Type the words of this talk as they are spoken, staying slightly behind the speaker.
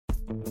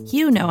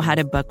You know how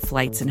to book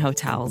flights and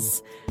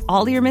hotels.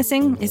 All you're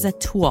missing is a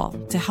tool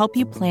to help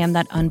you plan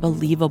that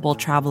unbelievable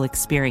travel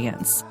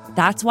experience.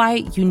 That's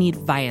why you need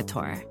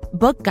Viator.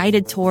 Book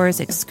guided tours,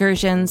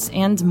 excursions,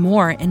 and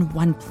more in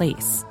one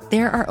place.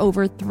 There are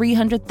over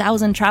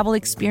 300,000 travel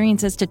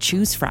experiences to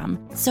choose from,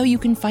 so you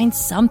can find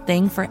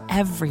something for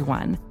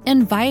everyone.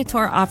 And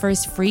Viator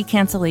offers free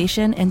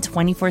cancellation and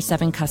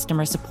 24/7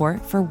 customer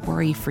support for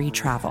worry-free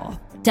travel.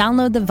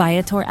 Download the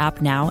Viator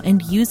app now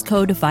and use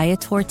code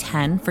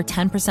Viator10 for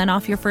 10%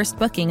 off your first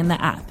booking in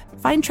the app.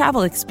 Find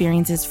travel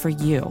experiences for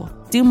you.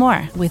 Do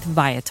more with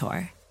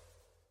Viator.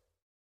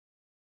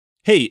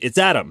 Hey, it's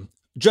Adam.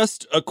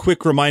 Just a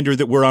quick reminder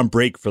that we're on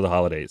break for the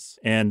holidays,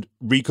 and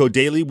Recode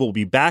Daily will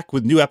be back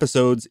with new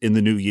episodes in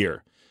the new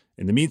year.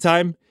 In the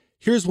meantime,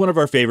 here's one of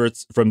our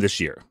favorites from this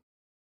year.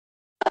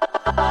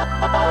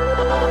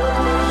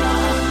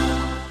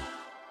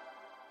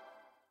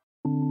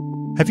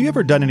 Have you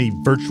ever done any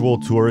virtual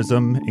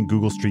tourism in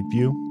Google Street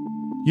View?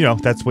 You know,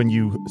 that's when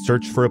you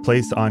search for a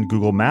place on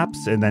Google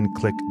Maps and then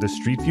click the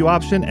Street View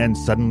option and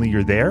suddenly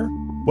you're there.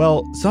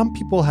 Well, some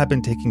people have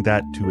been taking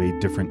that to a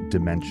different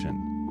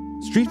dimension.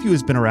 Street View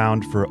has been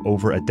around for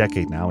over a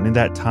decade now, and in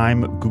that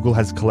time, Google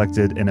has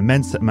collected an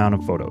immense amount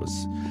of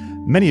photos.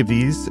 Many of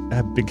these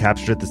have been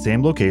captured at the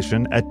same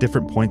location at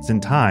different points in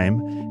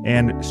time,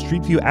 and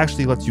Street View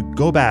actually lets you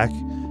go back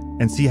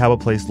and see how a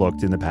place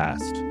looked in the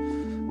past.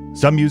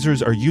 Some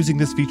users are using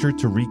this feature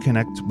to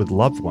reconnect with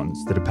loved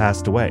ones that have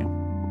passed away.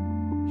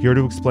 Here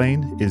to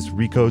explain is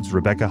Recode's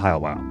Rebecca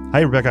Heilbaum.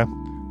 Hi, Rebecca.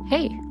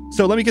 Hey.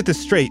 So let me get this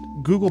straight.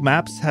 Google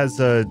Maps has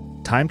a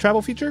time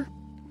travel feature?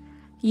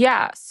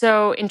 Yeah.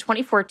 So in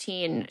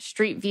 2014,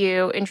 Street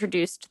View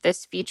introduced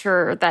this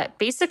feature that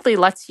basically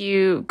lets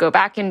you go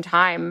back in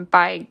time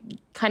by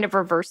kind of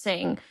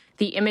reversing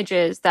the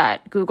images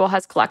that Google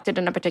has collected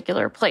in a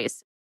particular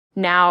place.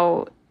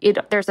 Now,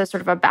 there's a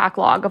sort of a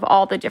backlog of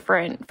all the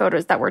different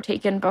photos that were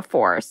taken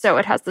before. So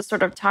it has this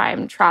sort of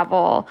time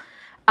travel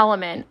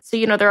element. So,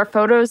 there are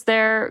photos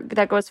there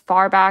that go as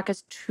far back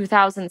as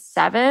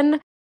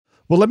 2007.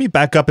 Well, let me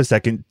back up a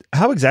second.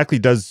 How exactly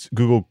does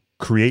Google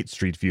create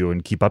Street View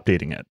and keep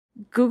updating it?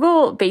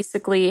 Google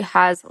basically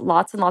has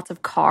lots and lots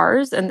of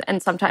cars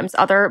and sometimes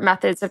other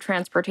methods of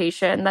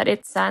transportation that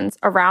it sends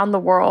around the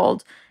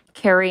world,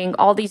 carrying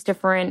all these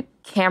different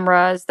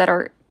cameras that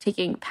are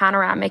taking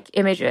panoramic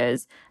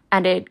images.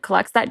 And it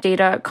collects that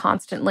data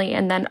constantly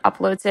and then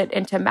uploads it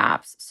into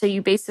Maps. So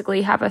you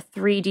basically have a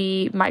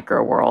 3D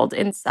micro world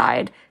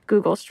inside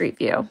Google Street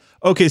View.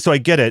 Okay, so I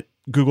get it.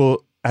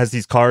 Google has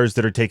these cars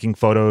that are taking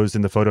photos,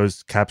 and the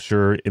photos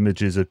capture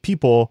images of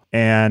people,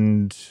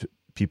 and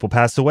people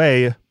pass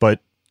away. But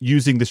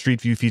using the Street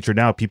View feature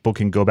now, people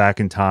can go back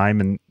in time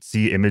and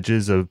see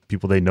images of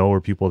people they know or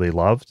people they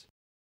loved.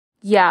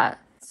 Yeah.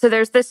 So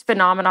there's this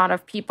phenomenon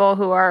of people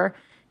who are,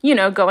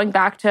 going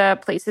back to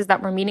places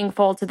that were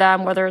meaningful to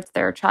them, whether it's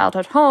their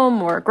childhood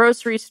home or a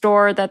grocery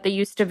store that they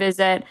used to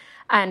visit.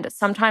 And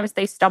sometimes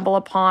they stumble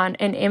upon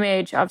an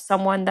image of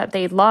someone that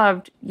they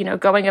loved,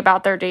 going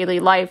about their daily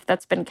life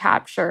that's been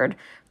captured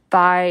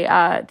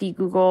by the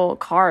Google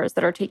cars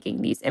that are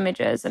taking these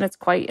images. And it's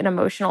quite an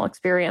emotional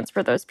experience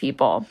for those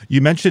people.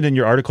 You mentioned in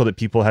your article that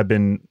people have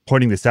been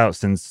pointing this out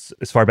since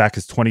as far back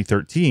as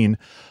 2013,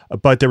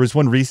 but there was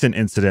one recent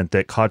incident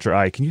that caught your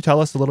eye. Can you tell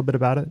us a little bit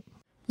about it?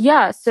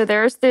 Yeah, so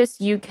there's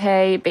this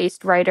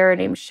UK-based writer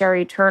named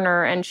Sherry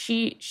Turner, and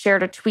she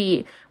shared a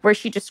tweet where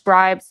she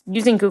describes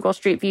using Google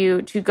Street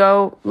View to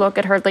go look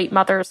at her late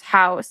mother's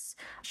house.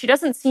 She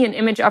doesn't see an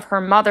image of her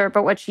mother,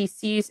 but what she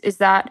sees is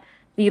that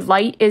the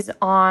light is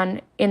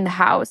on in the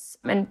house.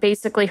 And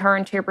basically her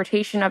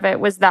interpretation of it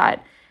was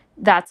that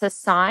that's a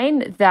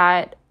sign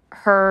that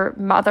her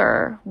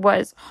mother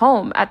was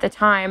home at the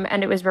time,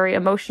 and it was very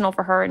emotional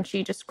for her. And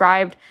she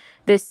described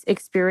this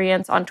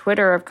experience on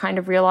Twitter of kind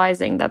of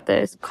realizing that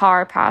this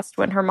car passed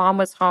when her mom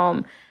was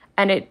home,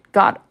 and it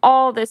got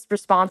all this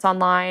response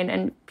online,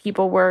 and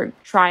people were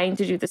trying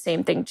to do the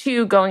same thing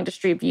too, going to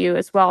Street View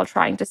as well,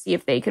 trying to see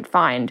if they could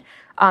find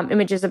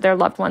images of their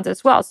loved ones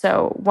as well.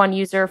 So one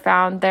user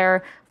found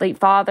their late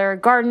father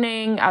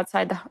gardening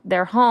outside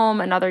their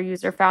home. Another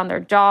user found their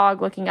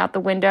dog looking out the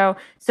window.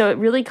 So it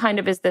really kind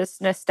of is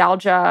this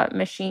nostalgia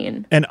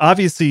machine. And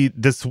obviously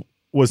this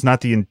was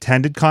not the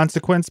intended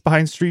consequence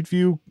behind Street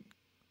View,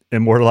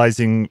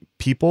 immortalizing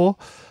people.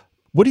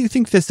 What do you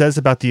think this says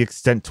about the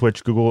extent to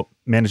which Google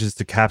manages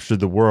to capture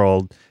the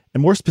world,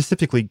 and more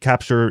specifically,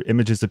 capture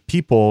images of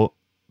people,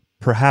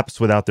 perhaps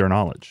without their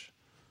knowledge?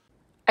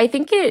 I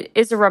think it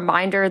is a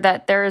reminder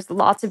that there's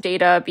lots of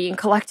data being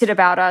collected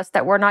about us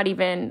that we're not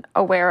even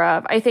aware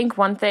of. I think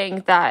one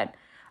thing that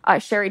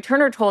Sherry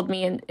Turner told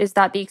me is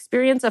that the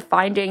experience of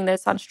finding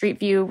this on Street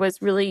View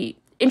was really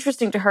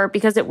interesting to her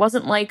because it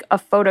wasn't like a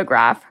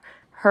photograph.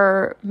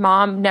 Her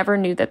mom never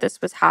knew that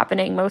this was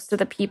happening. Most of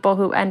the people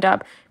who end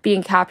up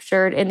being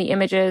captured in the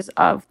images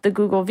of the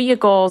Google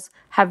vehicles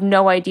have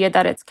no idea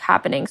that it's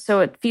happening. So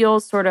it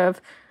feels sort of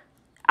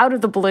out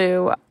of the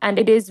blue, and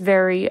it is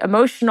very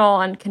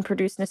emotional and can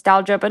produce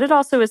nostalgia, but it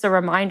also is a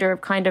reminder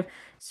of kind of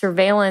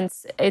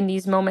surveillance in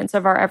these moments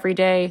of our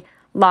everyday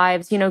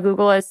lives.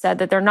 Google has said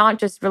that they're not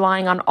just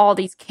relying on all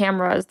these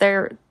cameras.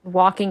 They're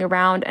walking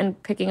around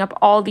and picking up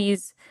all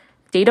these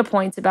data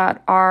points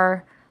about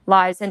our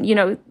lives. And,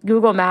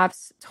 Google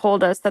Maps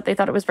told us that they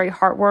thought it was very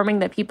heartwarming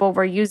that people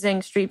were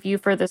using Street View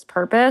for this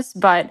purpose,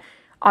 but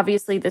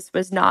obviously this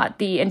was not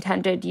the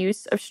intended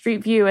use of Street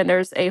View, and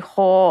there's a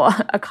whole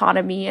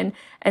economy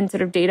and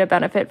sort of data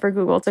benefit for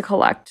Google to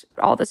collect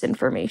all this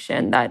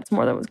information. That's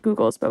more than what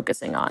Google is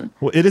focusing on.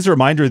 Well, it is a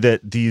reminder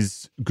that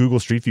these Google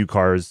Street View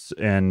cars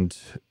and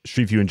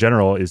Street View in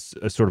general is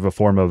a sort of a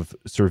form of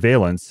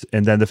surveillance.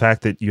 And then the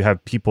fact that you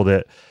have people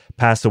that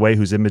pass away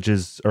whose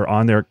images are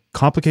on there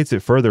complicates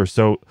it further.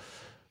 So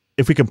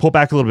if we can pull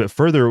back a little bit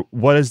further,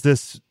 what does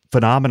this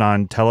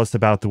phenomenon tell us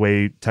about the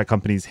way tech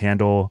companies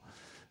handle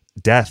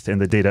death and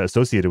the data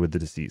associated with the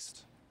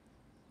deceased?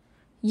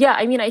 Yeah,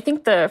 I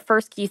think the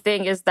first key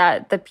thing is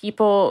that the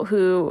people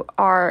who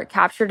are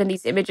captured in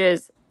these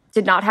images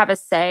did not have a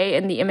say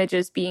in the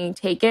images being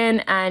taken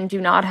and do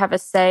not have a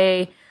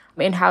say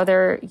in how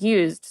they're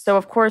used. So,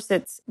 of course,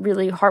 it's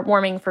really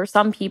heartwarming for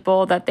some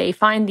people that they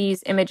find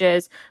these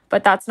images,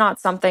 but that's not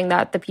something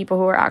that the people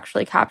who are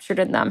actually captured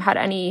in them had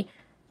any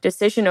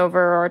decision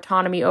over or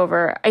autonomy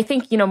over. I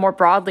think, more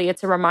broadly,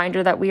 it's a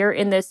reminder that we are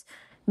in this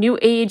new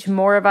age.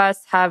 More of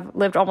us have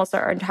lived almost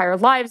our entire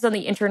lives on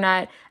the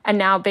internet. And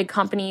now big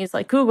companies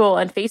like Google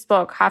and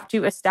Facebook have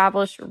to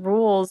establish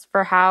rules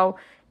for how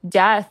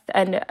death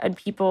and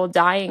people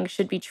dying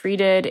should be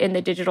treated in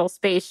the digital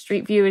space.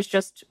 Street View is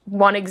just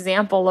one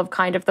example of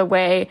kind of the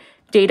way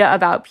data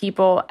about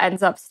people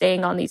ends up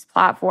staying on these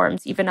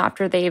platforms even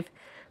after they've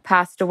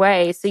passed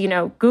away.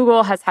 So,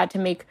 Google has had to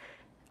make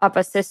up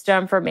a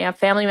system for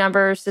family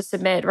members to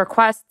submit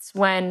requests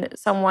when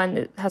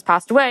someone has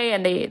passed away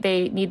and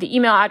they need the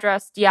email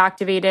address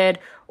deactivated,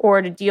 or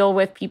to deal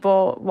with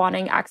people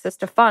wanting access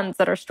to funds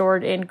that are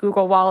stored in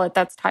Google Wallet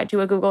that's tied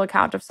to a Google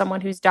account of someone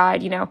who's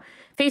died.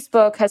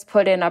 Facebook has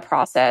put in a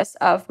process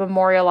of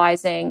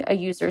memorializing a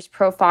user's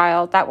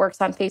profile that works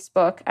on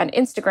Facebook and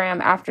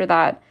Instagram after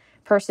that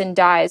person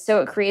dies.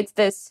 So it creates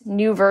this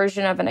new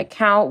version of an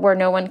account where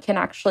no one can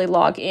actually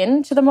log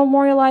in to the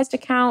memorialized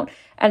account.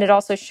 And it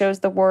also shows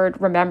the word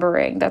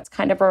remembering. That's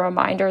kind of a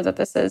reminder that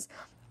this is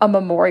a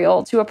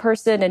memorial to a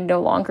person and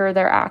no longer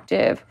their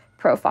active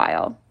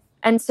profile.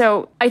 And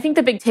so I think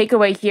the big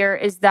takeaway here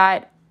is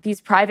that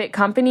these private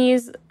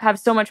companies have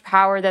so much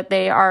power that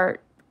they are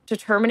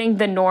determining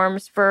the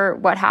norms for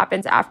what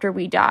happens after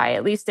we die,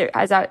 at least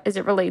as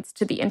it relates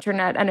to the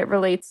internet and it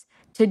relates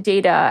to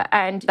data.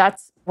 And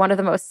that's one of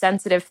the most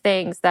sensitive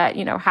things that,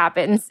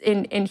 happens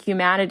in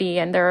humanity.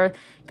 And there are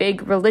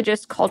big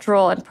religious,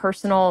 cultural, and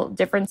personal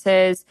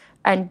differences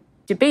and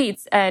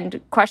debates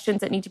and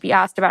questions that need to be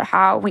asked about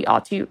how we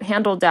ought to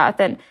handle death.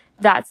 And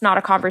that's not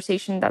a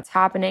conversation that's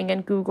happening.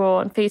 And Google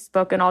and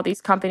Facebook and all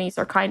these companies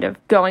are kind of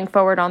going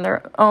forward on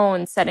their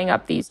own, setting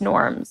up these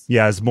norms.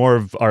 Yeah, as more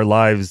of our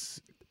lives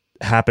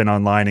happen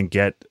online and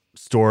get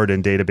stored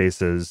in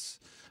databases,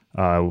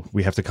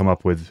 we have to come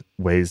up with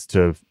ways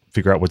to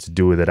figure out what to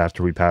do with it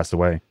after we pass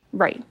away.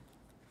 Right.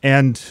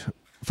 And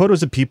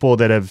photos of people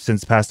that have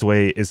since passed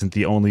away isn't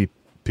the only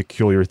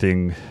peculiar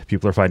thing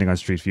people are finding on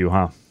Street View,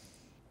 huh?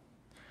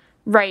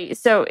 Right.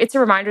 So it's a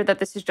reminder that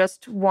this is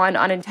just one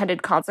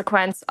unintended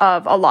consequence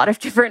of a lot of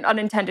different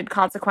unintended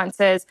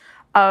consequences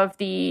of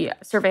the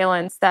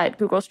surveillance that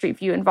Google Street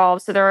View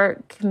involves. So there are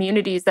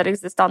communities that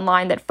exist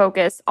online that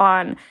focus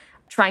on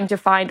trying to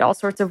find all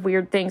sorts of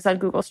weird things on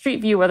Google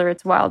Street View, whether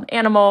it's wild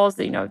animals,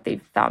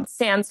 they've found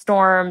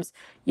sandstorms,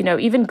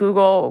 even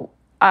Google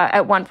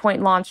at one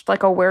point launched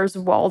like a Where's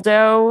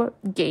Waldo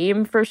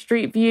game for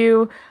Street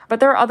View. But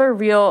there are other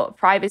real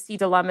privacy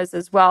dilemmas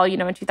as well.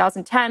 In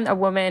 2010, a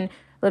woman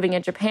living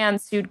in Japan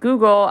sued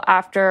Google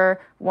after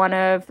one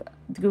of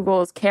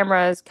Google's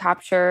cameras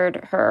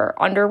captured her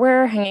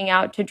underwear hanging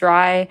out to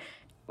dry,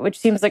 which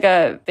seems like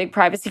a big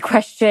privacy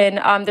question.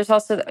 There's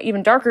also the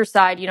even darker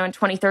side. In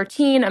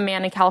 2013, a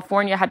man in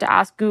California had to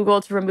ask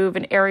Google to remove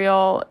an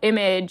aerial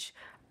image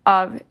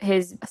of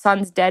his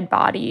son's dead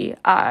body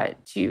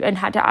and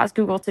had to ask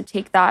Google to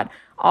take that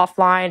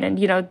offline.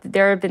 And,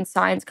 there have been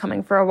signs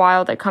coming for a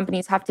while that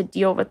companies have to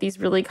deal with these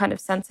really kind of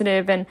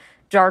sensitive and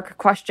dark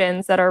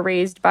questions that are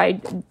raised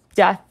by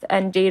death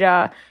and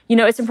data.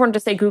 It's important to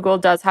say Google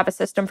does have a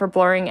system for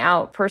blurring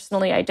out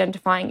personally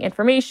identifying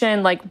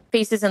information like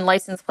faces and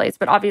license plates.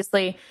 But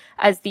obviously,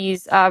 as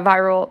these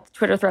viral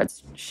Twitter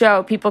threads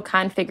show, people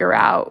can figure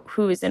out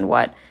who is in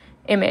what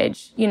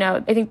image.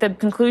 I think the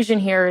conclusion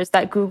here is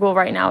that Google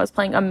right now is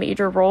playing a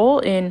major role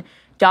in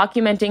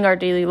documenting our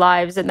daily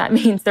lives. And that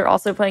means they're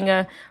also playing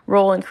a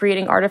role in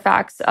creating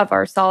artifacts of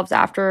ourselves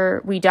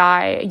after we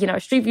die.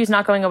 Street View is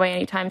not going away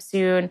anytime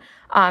soon.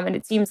 And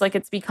it seems like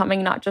it's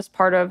becoming not just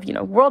part of,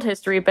 world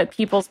history, but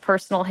people's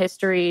personal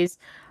histories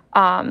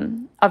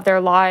of their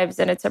lives.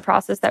 And it's a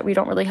process that we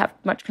don't really have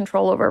much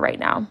control over right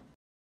now.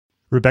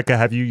 Rebecca,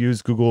 have you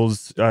used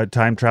Google's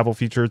time travel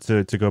feature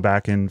to go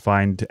back and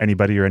find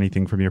anybody or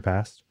anything from your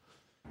past?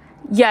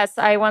 Yes,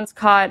 I once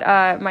caught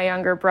my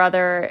younger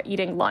brother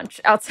eating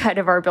lunch outside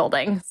of our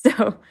building.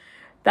 So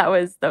that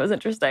was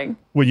interesting.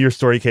 When your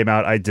story came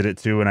out, I did it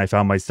too, and I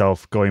found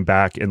myself going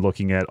back and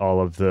looking at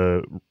all of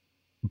the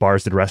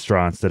bars and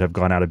restaurants that have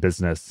gone out of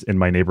business in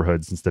my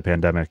neighborhood since the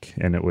pandemic,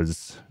 and it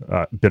was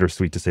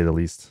bittersweet to say the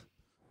least.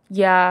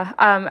 Yeah.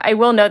 I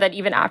will know that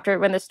even after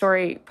when the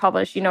story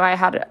published, I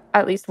had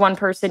at least one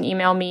person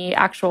email me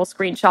actual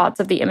screenshots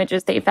of the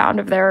images they found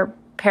of their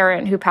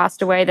parent who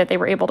passed away that they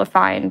were able to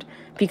find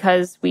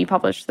because we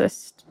published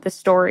this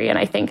story. And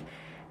I think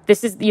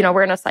this is,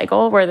 we're in a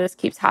cycle where this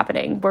keeps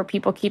happening, where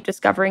people keep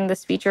discovering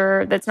this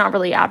feature that's not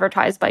really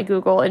advertised by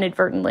Google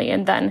inadvertently,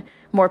 and then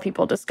more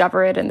people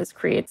discover it, and this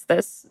creates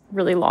this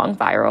really long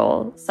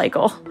viral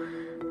cycle.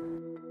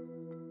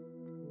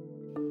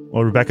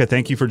 Well, Rebecca,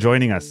 thank you for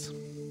joining us.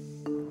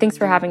 Thanks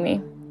for having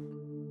me.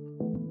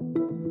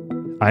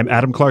 I'm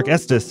Adam Clark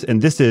Estes,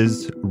 and this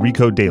is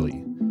Recode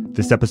Daily.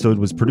 This episode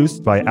was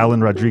produced by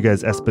Alan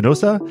Rodriguez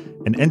Espinosa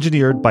and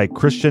engineered by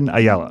Christian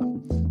Ayala.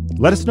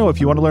 Let us know if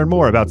you want to learn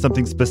more about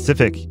something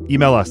specific.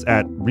 Email us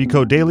at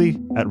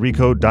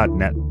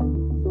recodedaily@recode.net.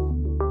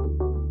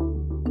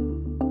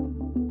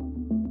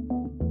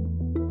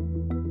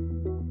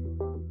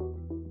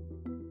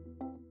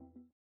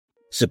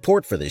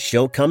 Support for this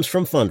show comes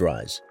from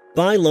Fundrise.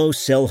 Buy low,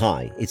 sell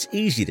high. It's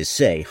easy to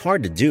say,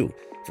 hard to do.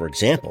 For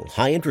example,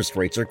 high interest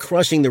rates are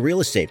crushing the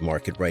real estate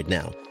market right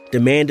now.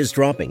 Demand is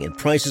dropping and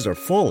prices are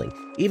falling,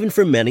 even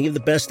for many of the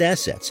best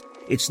assets.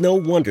 It's no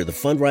wonder the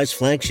Fundrise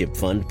Flagship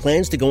Fund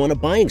plans to go on a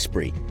buying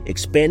spree,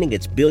 expanding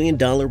its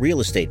billion-dollar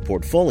real estate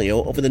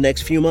portfolio over the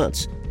next few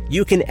months.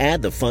 You can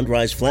add the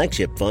Fundrise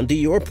Flagship Fund to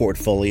your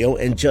portfolio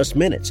in just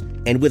minutes,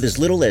 and with as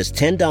little as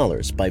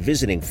 $10 by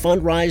visiting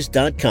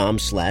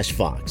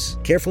fundrise.com/Fox.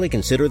 Carefully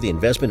consider the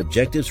investment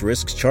objectives,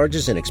 risks,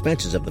 charges, and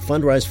expenses of the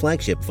Fundrise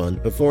Flagship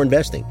Fund before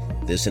investing.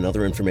 This and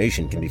other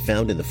information can be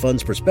found in the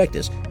fund's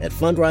prospectus at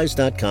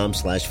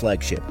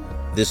fundrise.com/flagship.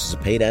 This is a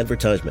paid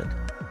advertisement.